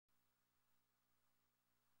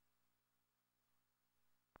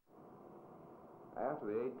after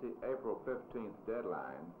the April 15th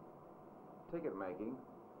deadline, ticket making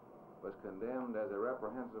was condemned as a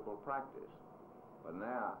reprehensible practice. But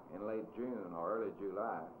now, in late June or early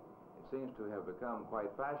July, it seems to have become quite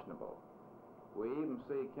fashionable. We even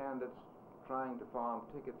see candidates trying to form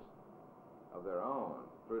tickets of their own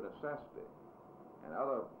through necessity, and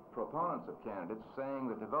other proponents of candidates saying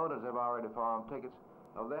that the voters have already formed tickets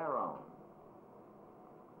of their own.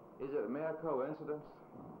 Is it a mere coincidence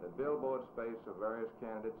that billboard space of various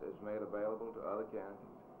candidates is made available to other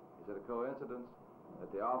candidates? Is it a coincidence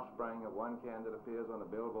that the offspring of one candidate appears on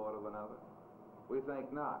the billboard of another? We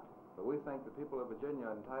think not, but we think the people of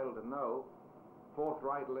Virginia are entitled to know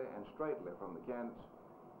forthrightly and straightly from the candidates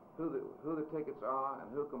who the tickets are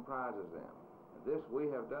and who comprises them. And this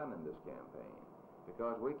we have done in this campaign,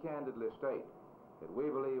 because we candidly state that we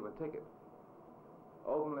believe a ticket,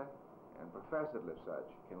 openly and professedly such,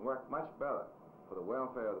 can work much better for the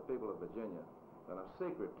welfare of the people of Virginia than a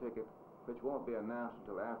secret ticket which won't be announced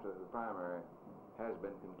until after the primary has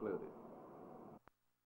been concluded.